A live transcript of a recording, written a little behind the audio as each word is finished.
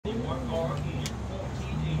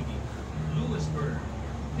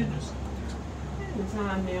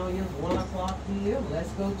time now is 1 o'clock p.m. Let's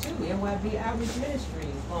go to NYB Outreach Ministry,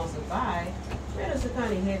 sponsored by Minister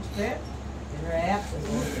Connie Hedgepeth. In her absence,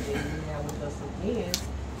 today we have with us again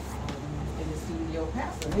in the studio,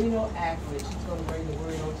 Pastor Nino Akridge. He's going to bring the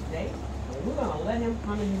word on today. And we're going to let him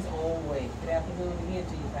come in his own way. Good afternoon again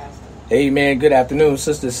to you, Pastor. Amen. Good afternoon,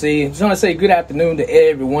 Sister C. I just want to say good afternoon to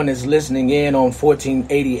everyone that's listening in on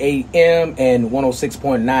 1480 AM and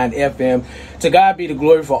 106.9 FM. To God be the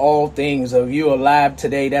glory for all things. If you're alive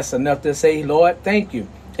today, that's enough to say, Lord, thank you.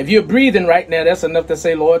 If you're breathing right now, that's enough to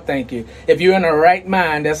say, Lord, thank you. If you're in the right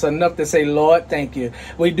mind, that's enough to say, Lord, thank you.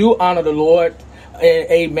 We do honor the Lord,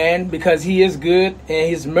 amen, because he is good and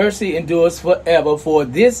his mercy endures forever. For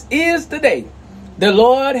this is the day the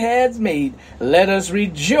Lord has made. Let us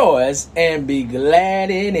rejoice and be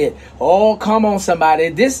glad in it. Oh, come on, somebody.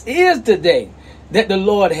 This is the day that the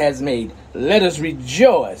Lord has made. Let us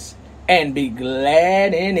rejoice and be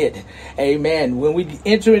glad in it. Amen. When we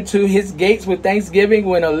enter into his gates with thanksgiving,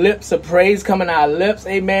 when a lips of praise come in our lips,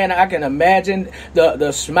 amen, I can imagine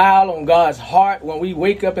the smile on God's heart when we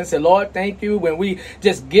wake up and say, Lord, thank you. When we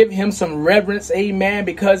just give him some reverence, amen,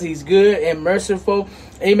 because he's good and merciful.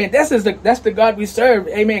 Amen. That's the God we serve.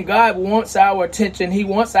 Amen. God wants our attention. He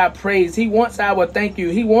wants our praise. He wants our thank you.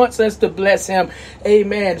 He wants us to bless him.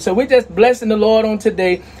 Amen. So we're just blessing the Lord on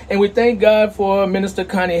today. And we thank God for Minister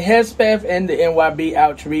Connie Hedgepeth and the NYB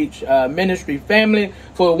Outreach Ministry family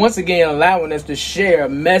for once again allowing us to share a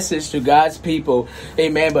message to God's people.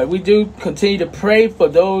 Amen. But we do continue to pray for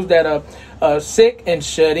those that are sick and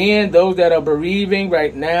shut in, those that are bereaving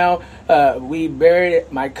right now. We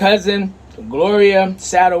buried my cousin, Gloria Williams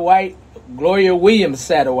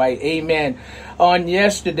Satterwhite, amen, on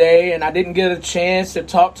yesterday, and I didn't get a chance to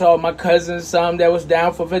talk to all my cousins, some that was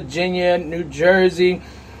down for Virginia, New Jersey.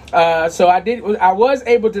 So I was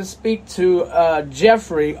able to speak to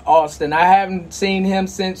Jeffrey Austin. I haven't seen him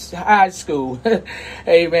since high school.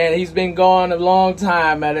 Amen. He's been gone a long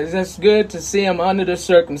time, and it's just good to see him under the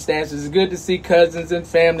circumstances. It's good to see cousins and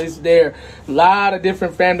families there. A lot of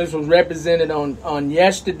different families was represented on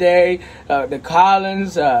yesterday. The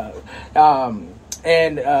Collins,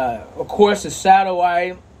 and of course the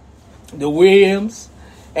Satterwhite, the Williams,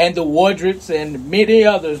 and the Wardreds, and many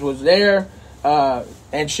others was there.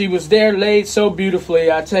 And she was there laid so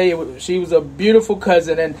beautifully. I tell you, she was a beautiful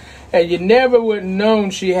cousin, and you never would have known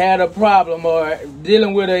she had a problem or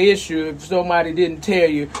dealing with an issue if somebody didn't tell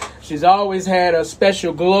you. She's always had a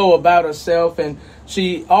special glow about herself, and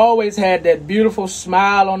she always had that beautiful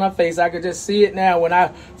smile on her face. I could just see it now. When I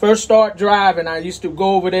first started driving, I used to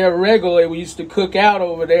go over there regularly. We used to cook out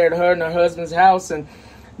over there at her and her husband's house, and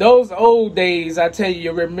those old days, I tell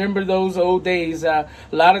you remember those old days. A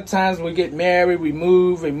lot of times we get married, we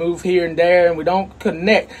move here and there, and we don't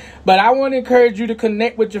connect. But I want to encourage you to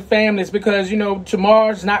connect with your families because,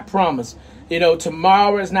 tomorrow's not promised.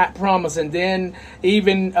 Tomorrow is not promised. And then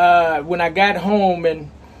even when I got home and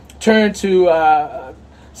turned to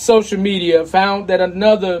social media, found that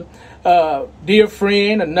another dear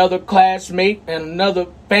friend, another classmate, and another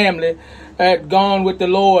family had gone with the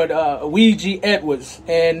Lord, Ouija Edwards,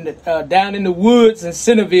 and down in the woods in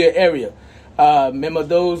Centerville area. Remember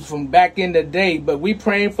those from back in the day. But we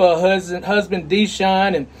praying for her husband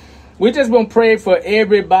Deshaun, and we just want to pray for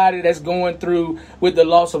everybody that's going through with the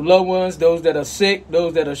loss of loved ones, those that are sick,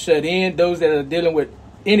 those that are shut in, those that are dealing with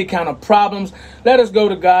any kind of problems. Let us go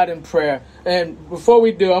to God in prayer. And before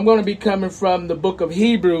we do, I'm going to be coming from the book of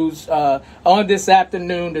Hebrews on this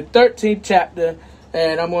afternoon, the 13th chapter,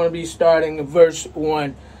 and I'm going to be starting in verse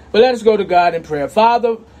 1. But let us go to God in prayer.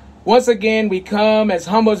 Father, once again, we come as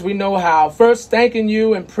humble as we know how. First, thanking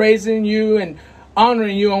you and praising you and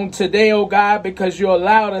honoring you on today, oh God, because you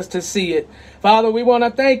allowed us to see it. Father, we want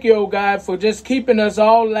to thank you, oh God, for just keeping us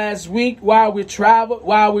all last week while we traveled,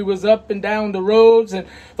 while we was up and down the roads. And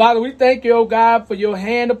Father, we thank you, oh God, for your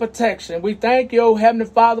hand of protection. We thank you, oh Heavenly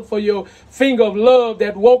Father, for your finger of love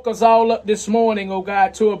that woke us all up this morning, oh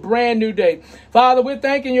God, to a brand new day. Father, we're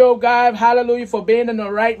thanking you, oh God, hallelujah, for being in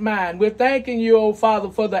the right mind. We're thanking you, oh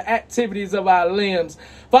Father, for the activities of our limbs.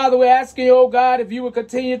 Father, we're asking you, oh God, if you would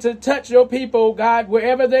continue to touch your people, oh God,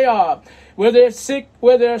 wherever they are. Whether they're sick,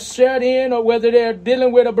 whether they're shut in, or whether they're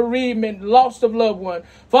dealing with a bereavement, loss of loved one.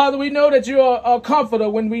 Father, we know that you are a comforter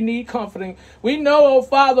when we need comforting. We know, oh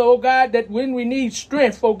Father, oh God, that when we need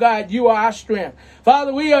strength, oh God, you are our strength.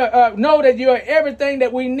 Father, we know that you are everything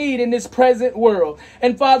that we need in this present world.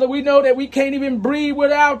 And Father, we know that we can't even breathe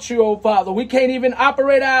without you, oh Father. We can't even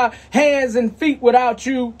operate our hands and feet without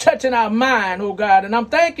you touching our mind, oh God. And I'm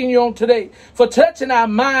thanking you on today for touching our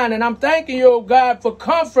mind. And I'm thanking you, oh God, for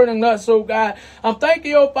comforting us, oh God. I'm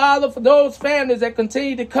thanking you, oh Father, for those families that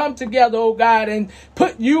continue to come together, oh God, and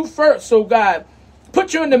put you first, oh God.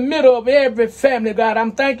 Put you in the middle of every family, God.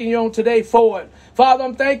 I'm thanking you on today for it. Father,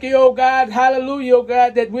 I'm thanking you, oh God, hallelujah, oh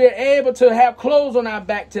God, that we're able to have clothes on our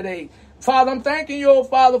back today. Father, I'm thanking you, oh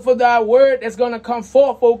Father, for thy word that's going to come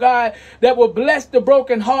forth, oh God, that will bless the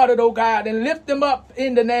brokenhearted, oh God, and lift them up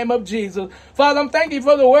in the name of Jesus. Father, I'm thanking you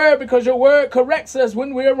for the word because your word corrects us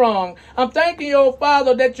when we're wrong. I'm thanking you, oh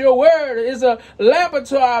Father, that your word is a lamp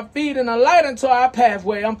unto our feet and a light unto our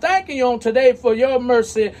pathway. I'm thanking you on today for your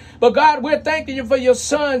mercy. But God, we're thanking you for your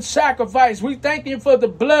son's sacrifice. We thank you for the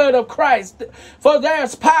blood of Christ. For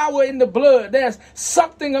there's power in the blood. There's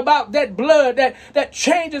something about that blood that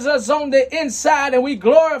changes us on the inside, and we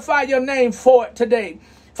glorify your name for it today.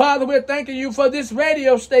 Father, we're thanking you for this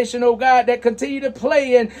radio station, oh God, that continue to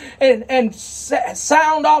play and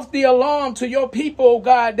sound off the alarm to your people, oh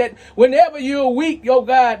God, that whenever you're weak, oh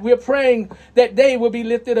God, we're praying that they will be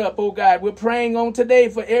lifted up, oh God. We're praying on today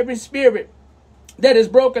for every spirit that is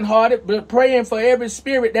brokenhearted. We're praying for every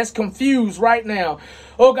spirit that's confused right now.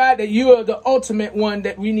 Oh God, that you are the ultimate one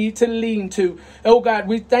that we need to lean to. Oh God,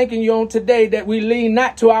 we're thanking you on today that we lean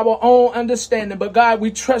not to our own understanding, but God,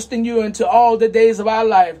 we trust in you into all the days of our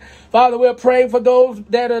life. Father, we're praying for those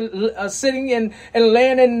that are sitting and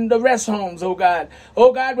laying in the rest homes, oh God.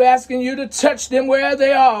 Oh God, we're asking you to touch them where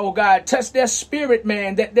they are, oh God. Touch their spirit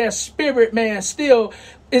man, that their spirit man still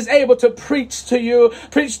is able to preach to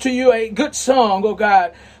you a good song, oh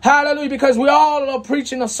God. Hallelujah, because we all are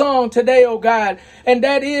preaching a song today, oh God, and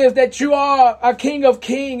that is that you are a King of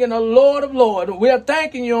Kings and a Lord of Lords. We are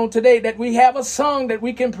thanking you on today that we have a song that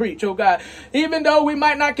we can preach, oh God. Even though we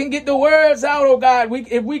might not can get the words out, oh God,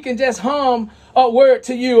 if we can just hum a word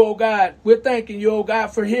to you, oh God. We're thanking you, oh God,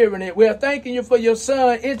 for hearing it. We're thanking you for your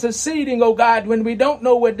son interceding, oh God, when we don't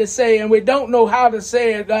know what to say and we don't know how to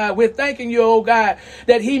say it, God. We're thanking you, oh God,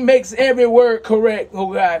 that he makes every word correct,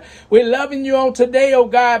 oh God. We're loving you on today, oh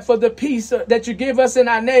God, for the peace that you give us in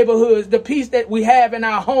our neighborhoods, the peace that we have in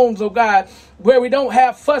our homes, oh God, where we don't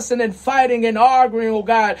have fussing and fighting and arguing, oh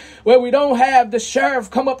God, where we don't have the sheriff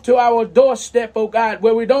come up to our doorstep, oh God,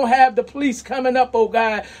 where we don't have the police coming up, oh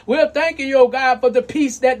God. We're thanking you, oh God, for the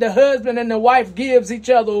peace that the husband and the wife gives each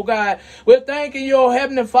other, oh God. We're thanking you, oh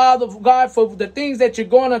Heavenly Father, God, for the things that you're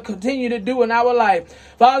going to continue to do in our life.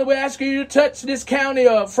 Father, we're asking you to touch this county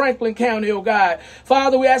of Franklin County, oh God.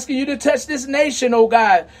 Father, we're asking you to touch this nation, oh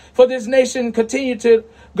God, for this nation continue to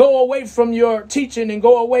go away from your teaching and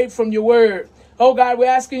go away from your word. Oh God, we're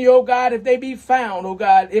asking you, oh God, if they be found, oh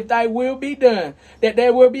God, if thy will be done, that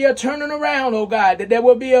there will be a turning around, oh God, that there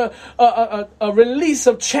will be a release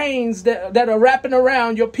of chains that are wrapping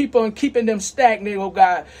around your people and keeping them stagnant, oh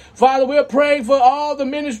God. Father, we're praying for all the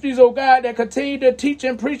ministries, oh God, that continue to teach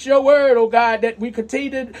and preach your word, oh God, that we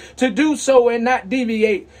continue to do so and not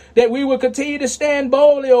deviate, that we will continue to stand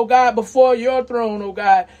boldly, oh God, before your throne, oh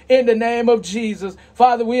God, in the name of Jesus.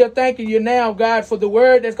 Father, we are thanking you now, God, for the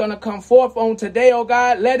word that's going to come forth on today, oh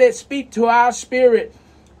God. Let it speak to our spirit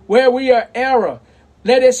where we are error.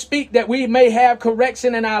 Let it speak that we may have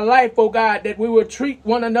correction in our life, oh God, that we will treat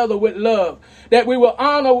one another with love, that we will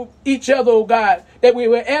honor each other, oh God, that we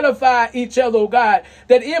will edify each other, oh God,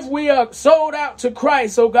 that if we are sold out to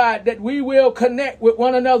Christ, oh God, that we will connect with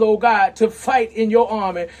one another, oh God, to fight in your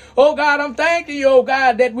army. Oh God, I'm thanking you, oh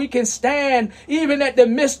God, that we can stand even at the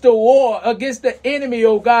midst of war against the enemy,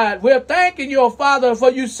 oh God. We're thanking you, oh Father, for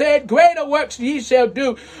you said greater works ye shall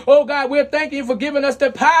do. Oh God, we're thanking you for giving us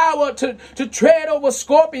the power to tread over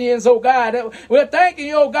scorpions, oh God. We're thanking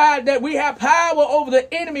you, oh God, that we have power over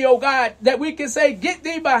the enemy, oh God, that we can say, get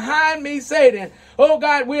thee behind me, Satan. Oh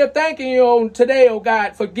God, we are thanking you on today, oh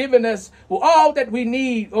God, for giving us all that we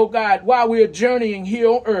need, oh God, while we are journeying here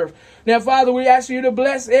on earth. Now, Father, we ask you to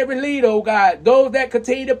bless every leader, oh God, those that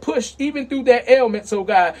continue to push even through their ailments, oh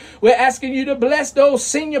God. We're asking you to bless those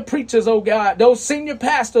senior preachers, oh God, those senior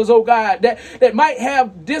pastors, oh God, that might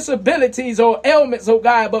have disabilities or ailments, oh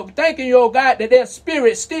God, but thanking you, oh God, that their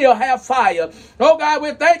spirits still have fire. Oh God,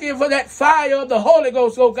 we're thanking you for that fire of the Holy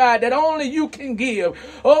Ghost, oh God, that only you can give.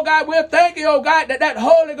 Oh oh God, we're thanking you, oh God, that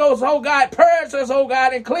Holy Ghost, oh God, purge us, oh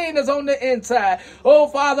God, and clean us on the inside. Oh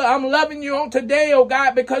Father, I'm loving you on today, oh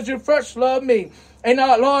God, because you first loved me. And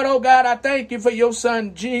Lord, oh God, I thank you for your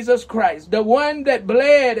son, Jesus Christ, the one that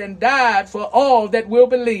bled and died for all that will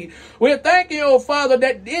believe. We're thanking you, oh Father,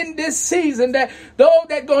 that in this season, that those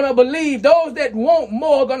that going to believe, those that want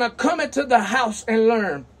more, are going to come into the house and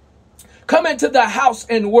learn. Come into the house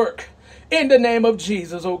and work. In the name of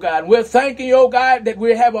Jesus, oh God. We're thanking you, oh God, that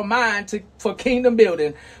we have a mind for kingdom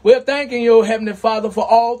building. We're thanking you, oh Heavenly Father, for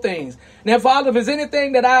all things. Now, Father, if there's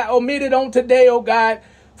anything that I omitted on today, oh God,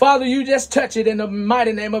 Father, you just touch it in the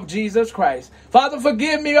mighty name of Jesus Christ. Father,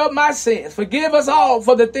 forgive me of my sins. Forgive us all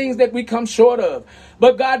for the things that we come short of.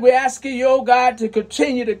 But God, we're asking you, oh God, to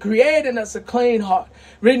continue to create in us a clean heart.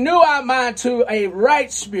 Renew our mind to a right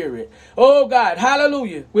spirit. Oh God,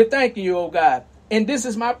 hallelujah. We're thanking you, oh God. And this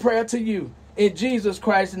is my prayer to you. In Jesus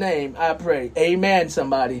Christ's name, I pray. Amen,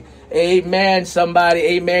 somebody. Amen, somebody.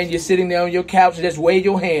 Amen. You're sitting there on your couch, just wave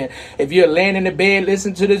your hand. If you're laying in the bed,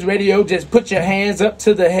 listen to this radio, just put your hands up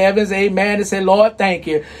to the heavens. Amen. And say, Lord, thank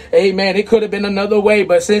you. Amen. It could have been another way,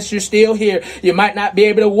 but since you're still here, you might not be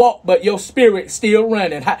able to walk, but your spirit's still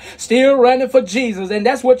running. Still running for Jesus. And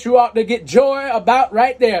that's what you ought to get joy about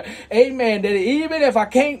right there. Amen. That even if I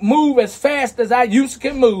can't move as fast as I used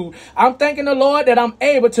to move, I'm thanking the Lord that I'm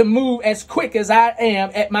able to move as quick as I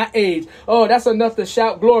am at my age. Oh, that's enough to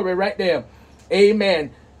shout glory right there.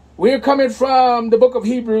 Amen. We're coming from the book of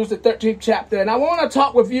Hebrews, the 13th chapter, and I want to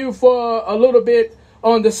talk with you for a little bit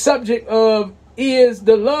on the subject of, is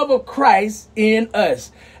the love of Christ in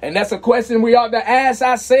us? And that's a question we ought to ask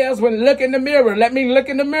ourselves when look in the mirror. Let me look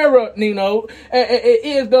in the mirror, Nino.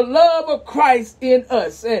 Is the love of Christ in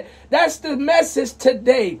us? That's the message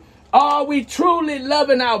today. Are we truly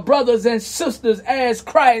loving our brothers and sisters as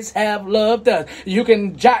Christ have loved us? You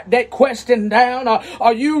can jot that question down.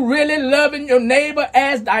 Are you really loving your neighbor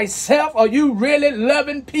as thyself? Are you really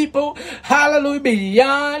loving people, hallelujah,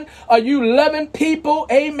 beyond? Are you loving people,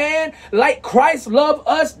 amen, like Christ loved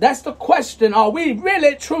us? That's the question. Are we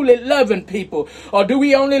really, truly loving people? Or do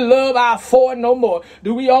we only love our four no more?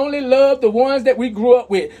 Do we only love the ones that we grew up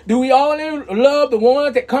with? Do we only love the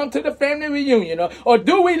ones that come to the family reunion? Or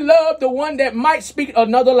do we love the one that might speak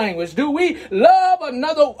another language? Do we love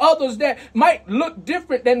others that might look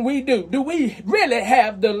different than we do? Do we really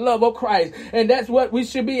have the love of Christ? And that's what we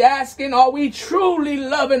should be asking. Are we truly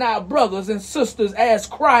loving our brothers and sisters as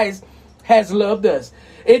Christ has loved us?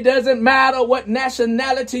 It doesn't matter what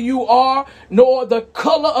nationality you are, nor the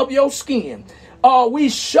color of your skin. Are we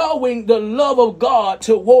showing the love of God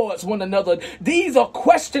towards one another? These are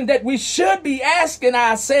questions that we should be asking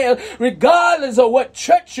ourselves, regardless of what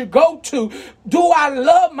church you go to. Do I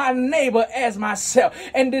love my neighbor as myself?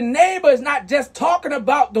 And the neighbor is not just talking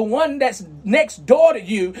about the one that's next door to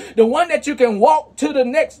you, the one that you can walk to the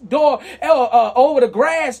next door over the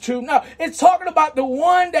grass to. No, it's talking about the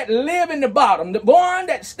one that live in the bottom, the one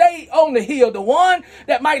that stay on the hill, the one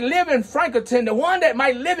that might live in Franklinton, the one that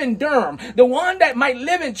might live in Durham, the one that might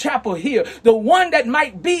live in Chapel Hill, the one that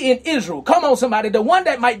might be in Israel. Come on, somebody. The one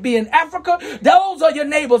that might be in Africa. Those are your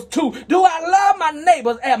neighbors too. Do I love my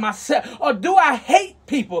neighbors as myself, or do I hate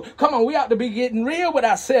people? Come on, we ought to be getting real with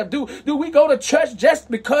ourselves. Do we go to church just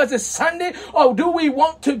because it's Sunday, or do we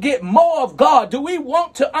want to get more of God? Do we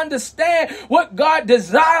want to understand what God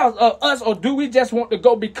desires of us, or do we just want to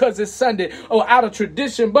go because it's Sunday or out of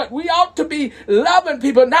tradition? But we ought to be loving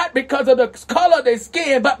people not because of the color of their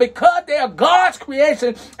skin, but because they are God's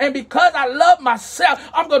creation, and because I love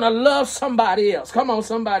myself, I'm going to love somebody else. Come on,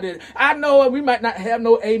 somebody. I know we might not have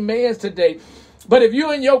no amens today, but if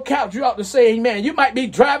you're in your couch, you ought to say amen. You might be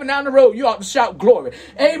driving down the road. You ought to shout glory.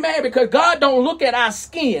 Amen. Because God don't look at our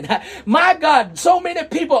skin. My God, so many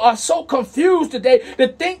people are so confused today to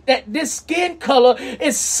think that this skin color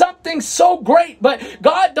is something so great. But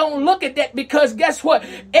God don't look at that, because guess what?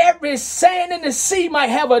 Every sand in the sea might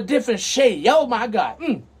have a different shade. Oh, my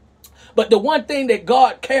God. But the one thing that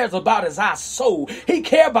God cares about is our soul. He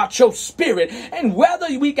cares about your spirit. And whether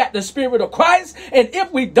we got the spirit of Christ, and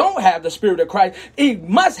if we don't have the spirit of Christ, he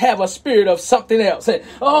must have a spirit of something else. And,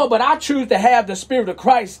 but I choose to have the spirit of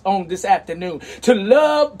Christ on this afternoon. To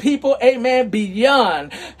love people, amen,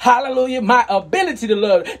 beyond, hallelujah, my ability to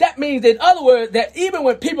love. That means, in other words, that even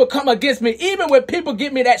when people come against me, even when people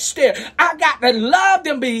give me that stare, I got to love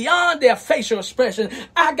them beyond their facial expression.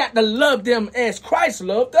 I got to love them as Christ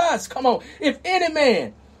loved us. Come on. If any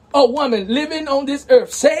man or woman living on this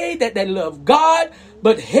earth say that they love God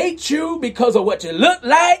but hate you because of what you look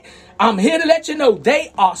like, I'm here to let you know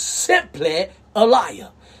they are simply a liar.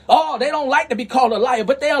 Oh, they don't like to be called a liar,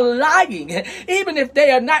 but they are lying. Even if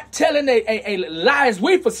they are not telling a lie as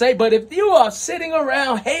we would say, but if you are sitting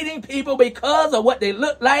around hating people because of what they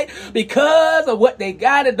look like, because of what they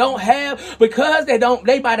got and don't have, because they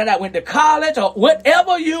might have not went to college or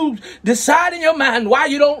whatever you decide in your mind why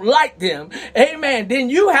you don't like them, amen, then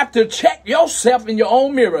you have to check yourself in your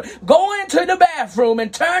own mirror. Go into the bathroom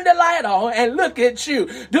and turn the light on and look at you.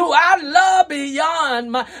 Do I love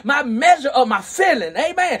beyond my measure of my feeling?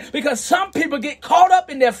 Amen. Because some people get caught up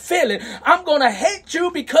in their feeling. I'm going to hate you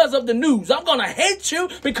because of the news. I'm going to hate you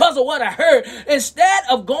because of what I heard. Instead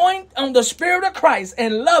of going on the Spirit of Christ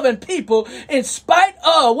and loving people in spite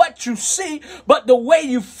of what you see, but the way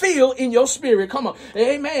you feel in your spirit. Come on.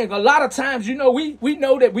 Amen. A lot of times, we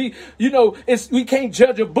know that we can't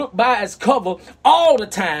judge a book by its cover all the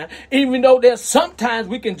time, even though there's sometimes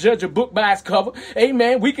we can judge a book by its cover.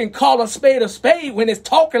 Amen. We can call a spade when it's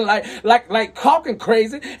talking like talking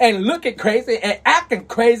crazy and looking crazy and acting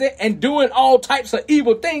crazy and doing all types of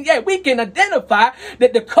evil things. Yeah, we can identify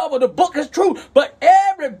that the cover of the book is true, but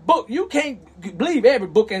every book, you can't believe every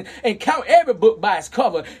book and count every book by its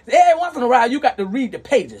cover. Every once in a while, you got to read the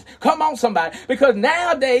pages. Come on, somebody. Because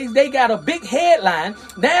nowadays, they got a big headline.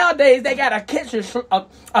 Nowadays, they got a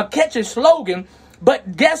catchy slogan.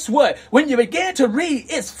 But guess what? When you begin to read,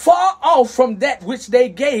 it's far off from that which they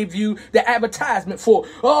gave you the advertisement for.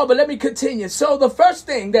 Oh, but let me continue. So the first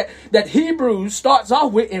thing that Hebrews starts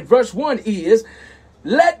off with in verse 1 is,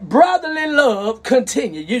 let brotherly love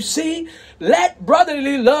continue. You see, let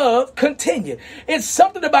brotherly love continue. It's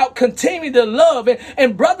something about continuing to love.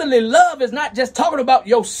 And brotherly love is not just talking about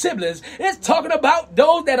your siblings. It's talking about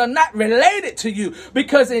those that are not related to you.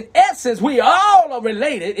 Because in essence, we all are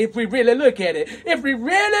related if we really look at it. If we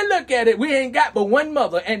really look at it, we ain't got but one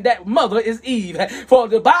mother, and that mother is Eve. For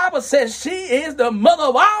the Bible says she is the mother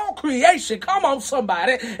of all creation. Come on,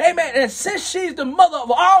 somebody. Amen. And since she's the mother of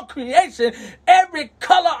all creation, every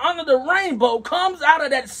color under the rainbow comes out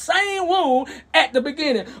of that same womb at the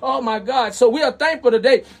beginning. Oh my God. So we are thankful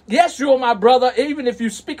today. Yes, you are my brother, even if you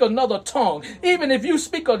speak another tongue, even if you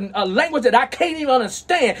speak a language that I can't even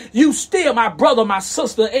understand, you still my brother, my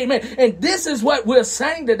sister. Amen. And this is what we're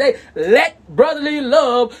saying today. Let brotherly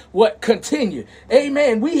love continue.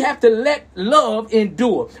 Amen. We have to let love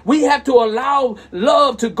endure. We have to allow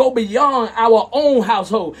love to go beyond our own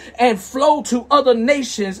household and flow to other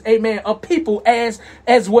nations, amen, of people as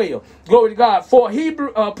well. Glory to God. For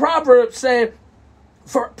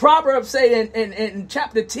Proverbs say in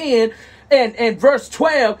chapter 10 and verse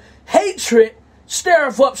 12, hatred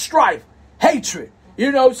stirreth up strife. Hatred.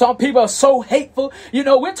 Some people are so hateful.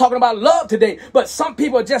 We're talking about love today, but some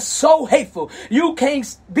people are just so hateful. You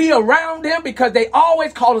can't be around them because they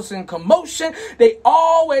always call us in commotion. They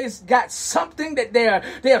always got something that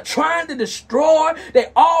they're trying to destroy.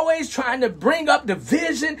 They're always trying to bring up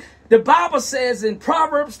division. The Bible says in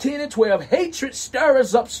Proverbs 10 and 12, hatred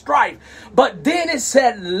stirs up strife. But then it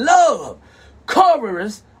said love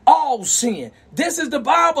covers all sin. This is the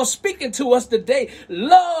Bible speaking to us today.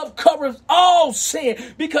 Love covers all sin.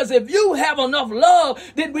 Because if you have enough love,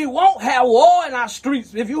 then we won't have war in our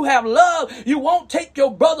streets. If you have love, you won't take your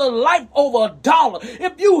brother's life over $1.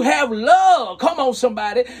 If you have love, come on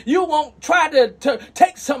somebody, you won't try to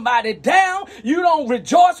take somebody down. You don't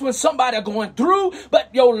rejoice when somebody going through,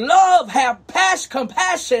 but your love have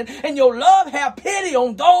compassion, and your love have pity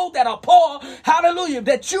on those that are poor. Hallelujah.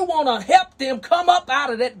 That you want to help them come up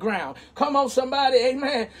out of that ground. Come on somebody,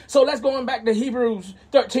 amen. So let's go back to Hebrews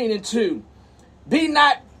 13 and 2. Be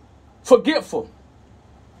not forgetful.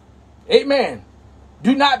 Amen.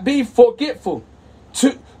 Do not be forgetful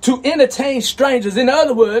to entertain strangers. In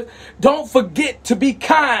other words, don't forget to be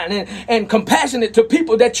kind and compassionate to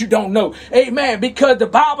people that you don't know. Amen. Because the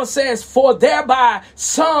Bible says, for thereby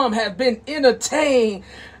some have been entertained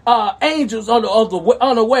angels of the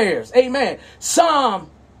unawares. Amen.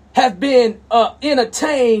 Some have been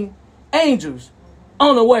entertained angels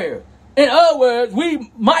unaware. In other words,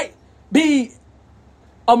 we might be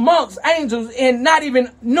amongst angels and not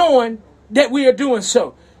even knowing that we are doing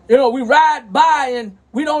so. We ride by and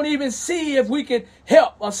we don't even see if we can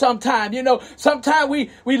help, or sometimes, sometimes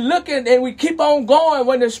we looking and we keep on going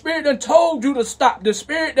when the Spirit done told you to stop. The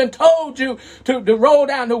Spirit done told you to roll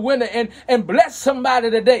down the window and bless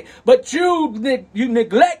somebody today. But you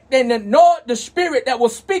neglect and ignored the Spirit that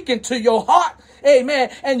was speaking to your heart. Amen.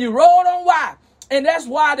 And you rolled on why. And that's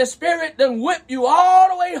why the Spirit done whipped you all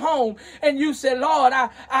the way home. And you said, Lord,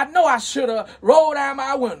 I know I should have rolled down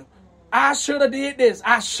my window. I should have did this.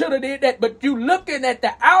 I should have did that. But you looking at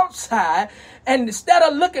the outside, and instead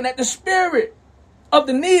of looking at the spirit of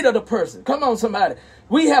the need of the person. Come on, somebody.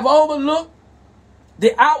 We have overlooked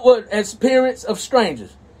the outward appearance of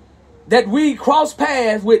strangers that we cross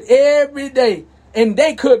paths with every day, and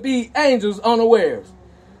they could be angels unawares.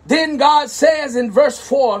 Then God says in verse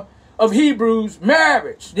 4 of Hebrews,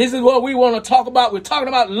 marriage. This is what we want to talk about. We're talking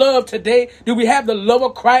about love today. Do we have the love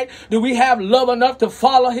of Christ? Do we have love enough to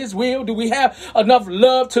follow his will? Do we have enough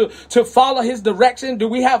love to follow his direction? Do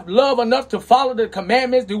we have love enough to follow the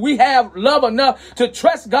commandments? Do we have love enough to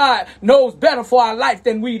trust God knows better for our life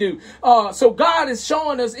than we do? So God is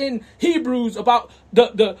showing us in Hebrews about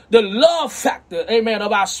the love factor, amen,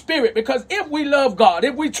 of our spirit. Because if we love God,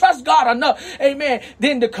 if we trust God enough, amen,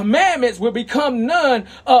 then the commandments will become none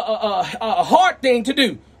a hard thing to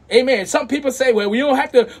do. Amen. Some people say, well, we don't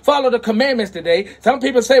have to follow the commandments today. Some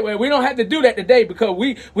people say, well, we don't have to do that today because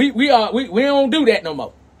we don't do that no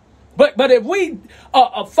more. But if we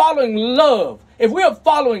are following love, if we are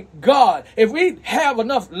following God, if we have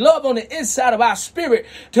enough love on the inside of our spirit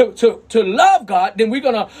to love God, then we're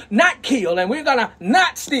going to not kill, and we're going to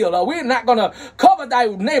not steal, or we're not going to cover thy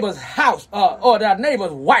neighbor's house or thy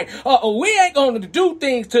neighbor's wife. Or we ain't going to do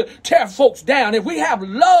things to tear folks down. If we have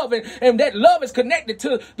love and that love is connected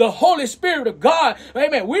to the Holy Spirit of God,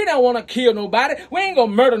 amen, we don't want to kill nobody. We ain't going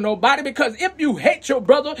to murder nobody, because if you hate your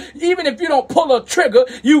brother, even if you don't pull a trigger,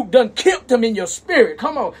 you done killed him in your spirit.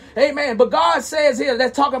 Come on. Amen. But God says here,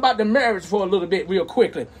 let's talk about the marriage for a little bit real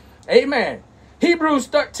quickly. Amen. Hebrews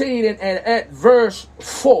 13 and at verse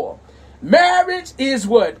 4. Marriage is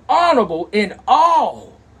what? Honorable in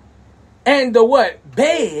all. And the what?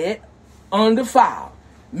 Bed undefiled.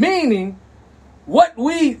 Meaning, what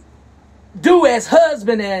we do as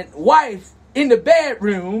husband and wife in the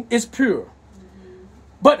bedroom is pure.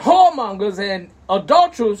 But whoremongers and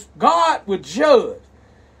adulterers, God would judge.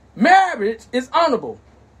 Marriage is honorable.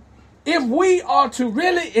 If we are to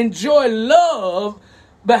really enjoy love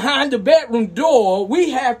behind the bedroom door, we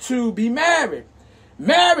have to be married.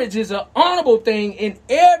 Marriage is an honorable thing in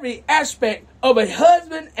every aspect of a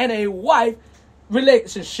husband and a wife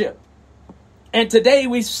relationship. And today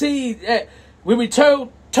we see that when we turn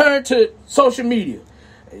to social media,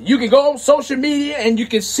 you can go on social media and you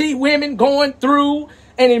can see women going through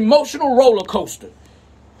an emotional roller coaster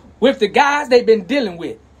with the guys they've been dealing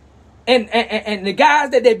with. And the guys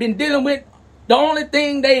that they've been dealing with, the only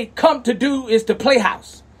thing they come to do is to play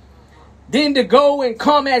house. Then to go and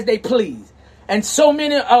come as they please. And so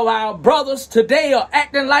many of our brothers today are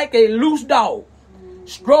acting like a loose dog,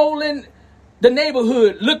 strolling the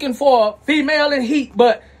neighborhood looking for a female in heat.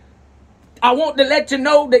 But I want to let you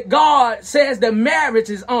know that God says that marriage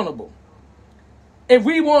is honorable. If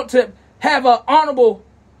we want to have an honorable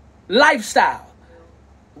lifestyle,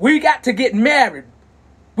 we got to get married.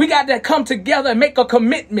 We got to come together and make a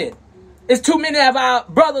commitment. It's too many of our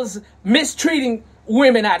brothers mistreating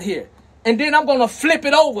women out here. And then I'm going to flip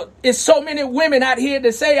it over. It's so many women out here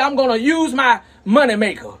that say, I'm going to use my money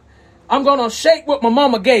maker. I'm going to shake what my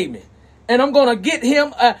mama gave me. And I'm going to get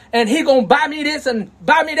him and he going to buy me this and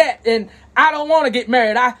buy me that. And I don't want to get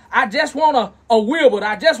married. I just want a Wilbur.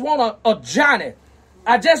 I just want a Johnny.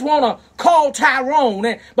 I just want to call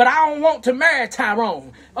Tyrone, but I don't want to marry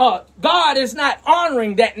Tyrone. God is not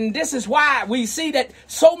honoring that, and this is why we see that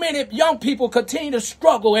so many young people continue to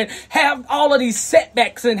struggle and have all of these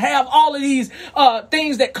setbacks and have all of these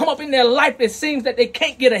things that come up in their life. It seems that they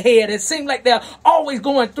can't get ahead. It seems like they're always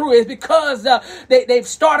going through it. It's because they've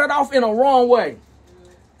started off in a wrong way.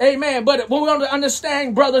 Amen. But we want to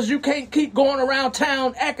understand, brothers, you can't keep going around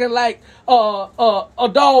town acting like a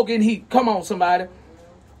dog in heat. Come on, somebody.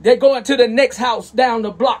 They're going to the next house down the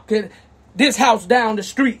block and this house down the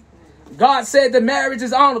street. God said the marriage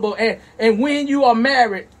is honorable. And when you are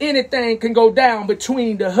married, anything can go down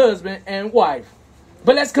between the husband and wife.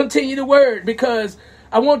 But let's continue the word, because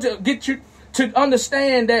I want to get you to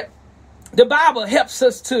understand that the Bible helps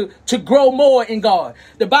us to grow more in God.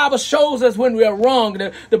 The Bible shows us when we are wrong.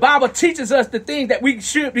 The Bible teaches us the things that we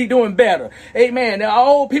should be doing better. Amen. Our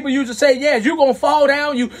old people used to say, yes, you're going to fall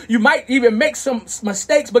down. You might even make some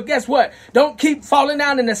mistakes, but guess what? Don't keep falling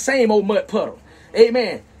down in the same old mud puddle.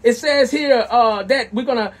 Amen. It says here that we're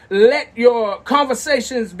going to let your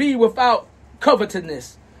conversations be without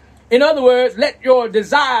covetousness. In other words, let your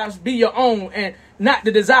desires be your own and not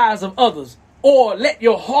the desires of others. Or let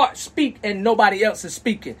your heart speak and nobody else is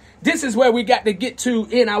speaking. This is where we got to get to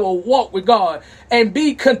in our walk with God. And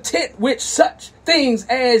be content with such things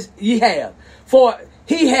as ye have. For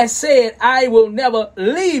he has said, I will never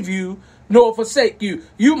leave you nor forsake you.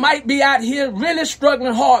 You might be out here really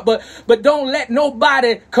struggling hard, but don't let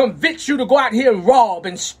nobody convince you to go out here and rob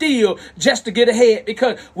and steal just to get ahead.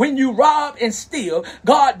 Because when you rob and steal,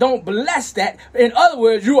 God don't bless that. In other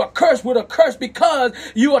words, you are cursed with a curse because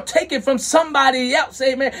you are taken from somebody else,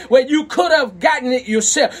 amen, where you could have gotten it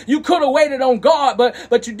yourself. You could have waited on God,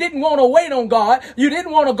 but you didn't want to wait on God. You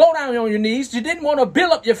didn't want to go down on your knees. You didn't want to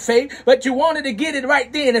build up your faith, but you wanted to get it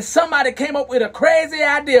right then. And somebody came up with a crazy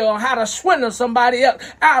idea on how to swindle somebody else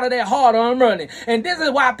out of their hard-earned money. And this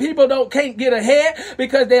is why people can't get ahead,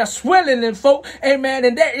 because they are swindling folk, amen,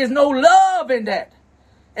 and there is no love in that.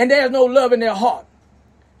 And there's no love in their heart.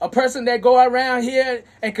 A person that go around here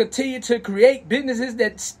and continue to create businesses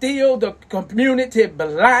that steal the community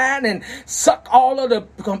blind and suck all of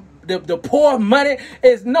the poor money,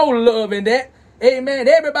 is no love in that. Amen.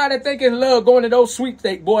 Everybody think it's love going to those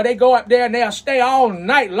sweepstakes, boy. They go up there and they'll stay all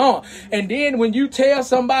night long. And then when you tell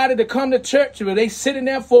somebody to come to church, well, they sitting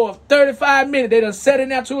there for 35 minutes. They done sat in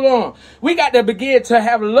there too long. We got to begin to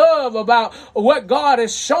have love about what God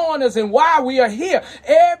is showing us and why we are here.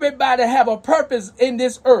 Everybody have a purpose in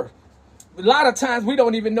this earth. A lot of times we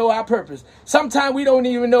don't even know our purpose. Sometimes we don't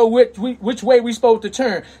even know which way we're supposed to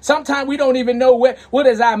turn. Sometimes we don't even know what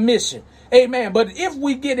is our mission. Amen. But if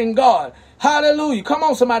we get in God, hallelujah. Come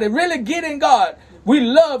on, somebody. Really get in God. We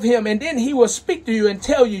love him, and then he will speak to you and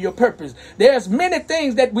tell you your purpose. There's many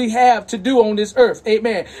things that we have to do on this earth.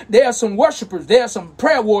 Amen. There are some worshipers. There are some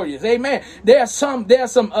prayer warriors. Amen. There are some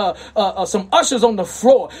ushers on the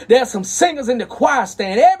floor. There are some singers in the choir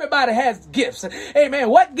stand. Everybody has gifts. Amen.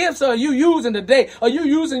 What gifts are you using today? Are you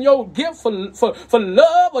using your gift for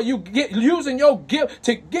love, or you using your gift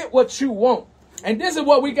to get what you want? And this is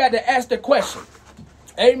what we got to ask the question.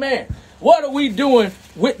 Amen. What are we doing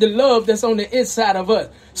with the love that's on the inside of us?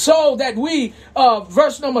 So that we,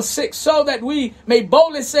 verse number 6, so that we may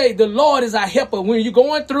boldly say, the Lord is our helper. When you're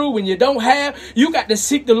going through, when you don't have, you got to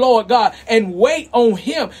seek the Lord God and wait on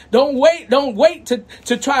him. Don't wait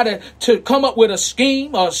to try to come up with a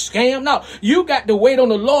scheme or a scam. No, you got to wait on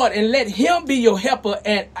the Lord and let him be your helper.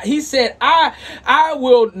 And he said, I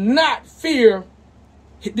will not fear.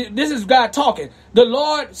 This is God talking. The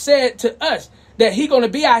Lord said to us that he's going to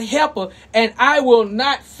be our helper, and I will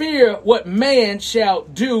not fear what man shall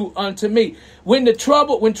do unto me. When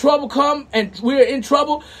trouble come and we're in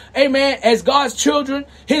trouble, amen, as God's children,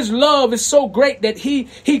 his love is so great that he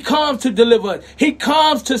comes to deliver us. He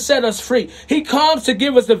comes to set us free. He comes to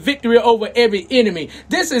give us the victory over every enemy.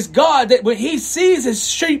 This is God, that when he sees his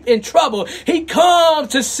sheep in trouble, he comes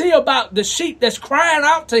to see about the sheep that's crying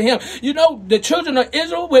out to him. You know, the children of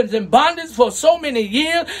Israel was in bondage for so many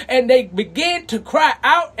years, and they began to cry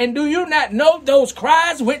out. And do you not know those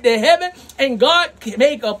cries went to heaven, and God can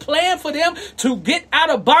make a plan for them to get out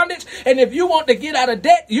of bondage? And if you want to get out of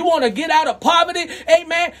debt, you want to get out of poverty,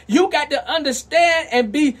 amen, you got to understand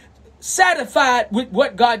and be satisfied with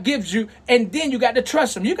what God gives you, and then you got to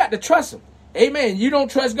trust him. You got to trust him. Amen. You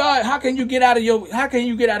don't trust God, how can you get out of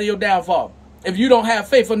your downfall? If you don't have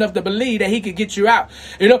faith enough to believe that he could get you out.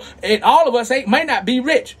 You know, and all of us may not be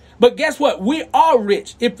rich. But guess what? We are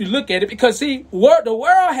rich if you look at it, because see, the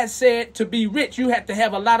world has said to be rich, you have to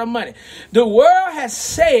have a lot of money. The world has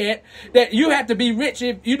said that you have to be rich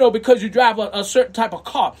if, because you drive a certain type of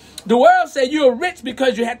car. The world said you're rich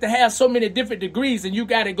because you have to have so many different degrees and you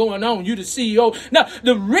got it going on. You the CEO. Now,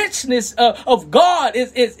 the richness of God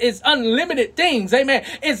is unlimited things. Amen.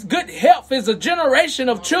 It's good health. It's a generation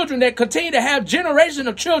of children that continue to have generation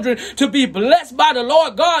of children to be blessed by the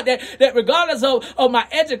Lord God, that regardless of my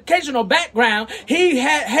educational background, he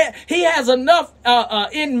has enough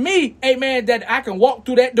in me, amen, that I can walk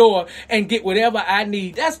through that door and get whatever I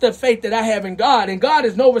need. That's the faith that I have in God. And God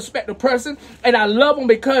is no respecter of person. And I love him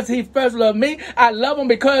because he first loved me. I love him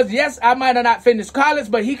because, yes, I might have not finished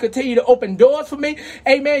college, but he continued to open doors for me.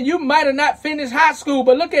 Amen. You might have not finished high school,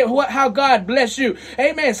 but look at how God bless you.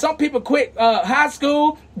 Amen. Some people quit high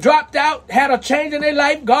school, dropped out, had a change in their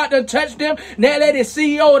life. God done touched them. Now they're the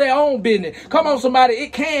CEO of their own business. Come on, somebody.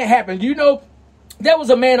 It can happen. There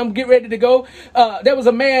was a man, I'm getting ready to go. There was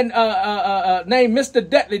a man named Mr.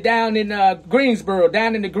 Dudley down in Greensboro,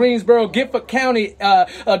 down in the Greensboro, Gifford County,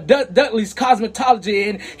 Dudley's Cosmetology.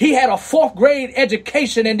 And he had a 4th grade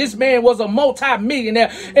education. And this man was a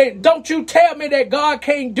multi-millionaire. And don't you tell me that God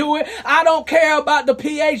can't do it. I don't care about the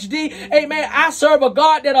PhD. Amen. I serve a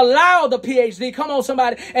God that allowed the PhD. Come on,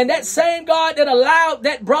 somebody. And that same God that allowed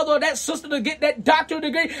that brother or that sister to get that doctorate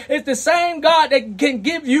degree is the same God that can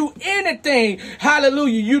give you anything.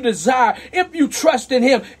 hallelujah, you desire, if you trust in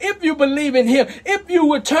him, if you believe in him, if you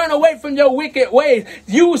would turn away from your wicked ways,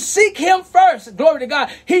 you seek him first, glory to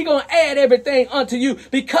God, he gonna add everything unto you,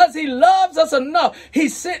 because he loves us enough. He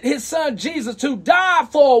sent his son Jesus to die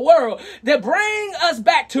for a world, to bring us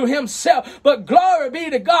back to himself. But glory be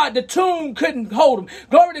to God, the tomb couldn't hold him.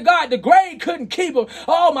 Glory to God, the grave couldn't keep him.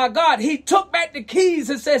 Oh my God, he took back the keys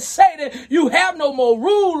and said, Satan, you have no more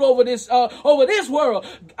rule over this world.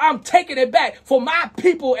 I'm taking it back for my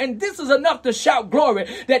people. And this is enough to shout glory,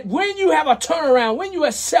 that when you have a turnaround, when you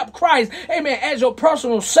accept Christ, amen, as your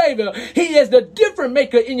personal savior, he is the difference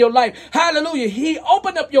maker in your life. Hallelujah. He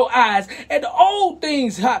opened up your eyes, and the old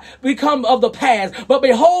things become of the past. But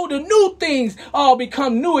behold, the new things all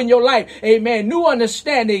become new in your life. Amen. New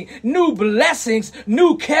understanding, new blessings,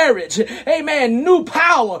 new courage. Amen. New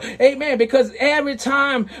power. Amen. Because every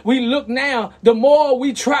time we look now, the more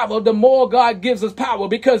we travel, the more God gives us power.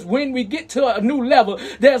 Because when we get to a new level,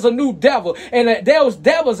 there's a new devil. And those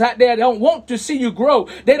devils out there don't want to see you grow.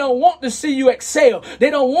 They don't want to see you excel. They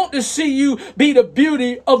don't want to see you be the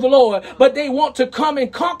beauty of the Lord. But they want to come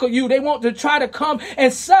and conquer you. They want to try to come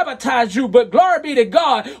and sabotage you. But glory be to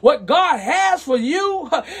God, what God has for you,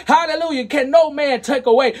 hallelujah, can no man take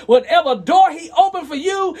away. Whatever door he opened for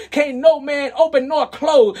you, can't no man open nor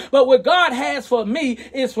close. But what God has for me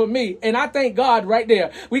is for me. And I thank God right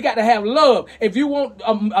there. We got to have love. If you want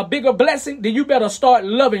a bigger blessing, then you better start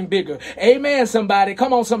loving bigger. Amen, somebody.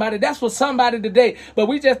 Come on, somebody. That's for somebody today. But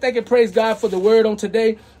we just thank and praise God for the word on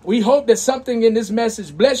today. We hope that something in this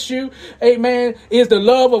message bless you. Amen. Is the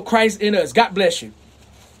love of Christ in us. God bless you.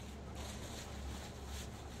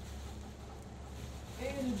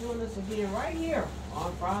 And join us again right here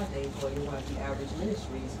on Friday for your Average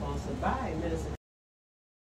Ministry, sponsored by Minister